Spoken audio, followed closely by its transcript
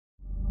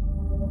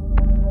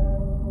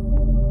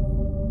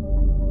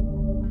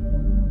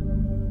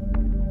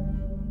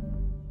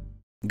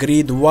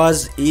GRID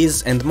was,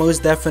 is and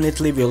most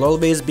definitely will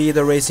always be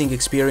the racing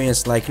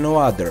experience like no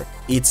other.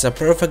 It's a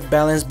perfect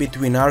balance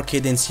between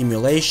arcade and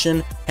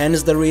simulation,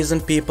 hence the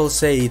reason people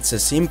say it's a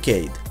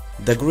simcade.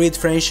 The GRID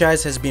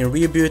franchise has been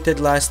rebooted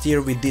last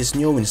year with this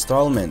new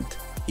installment.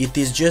 It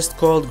is just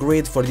called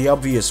GRID for the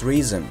obvious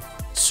reason.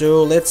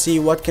 So let's see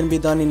what can be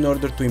done in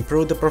order to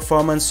improve the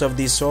performance of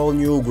this all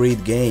new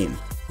GRID game.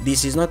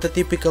 This is not a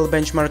typical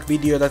benchmark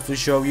video that will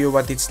show you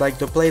what it's like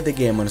to play the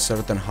game on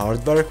certain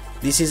hardware.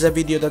 This is a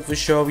video that will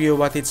show you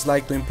what it's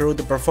like to improve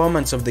the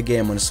performance of the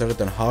game on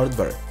certain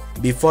hardware.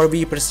 Before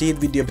we proceed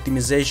with the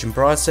optimization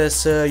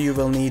process, you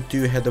will need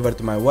to head over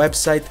to my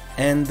website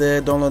and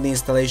download the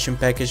installation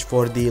package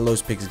for the Low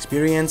Specs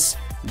Experience.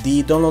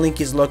 The download link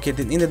is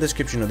located in the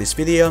description of this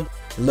video.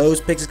 Low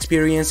Specs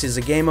Experience is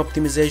a game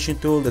optimization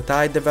tool that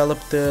I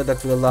developed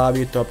that will allow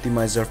you to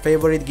optimize your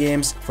favorite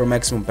games for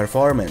maximum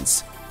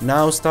performance.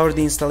 Now start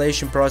the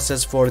installation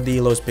process for the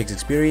Low Specs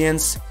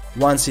Experience.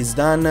 Once it's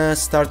done,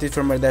 start it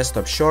from your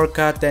desktop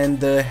shortcut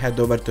and head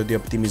over to the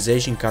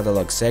optimization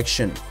catalog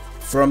section.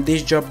 From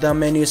this drop down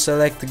menu,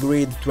 select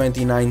GRID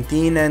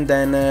 2019 and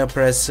then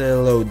press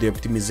load the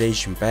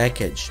optimization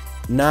package.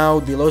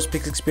 Now the Low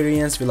Specs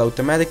Experience will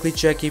automatically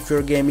check if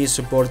your game is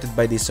supported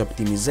by this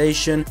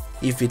optimization.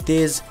 If it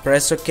is,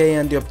 press OK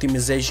and the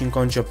optimization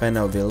control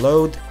panel will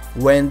load.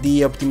 When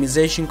the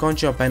optimization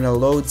control panel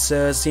loads,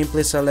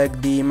 simply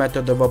select the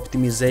method of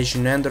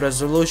optimization and the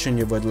resolution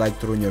you would like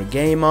to run your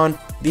game on.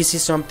 This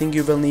is something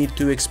you will need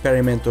to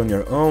experiment on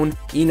your own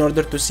in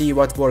order to see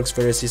what works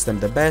for your system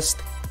the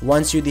best.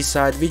 Once you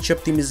decide which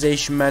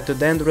optimization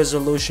method and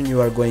resolution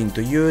you are going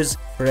to use,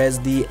 press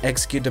the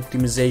execute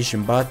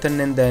optimization button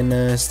and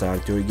then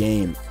start your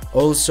game.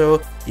 Also,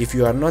 if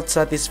you are not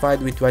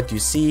satisfied with what you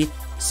see,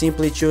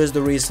 simply choose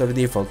the restore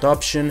default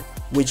option,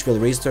 which will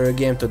restore your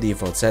game to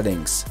default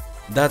settings.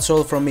 That's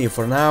all from me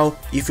for now.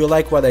 If you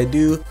like what I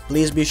do,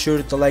 please be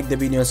sure to like the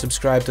video and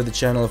subscribe to the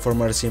channel for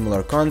more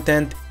similar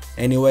content.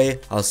 Anyway,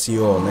 I'll see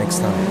you all next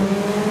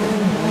time.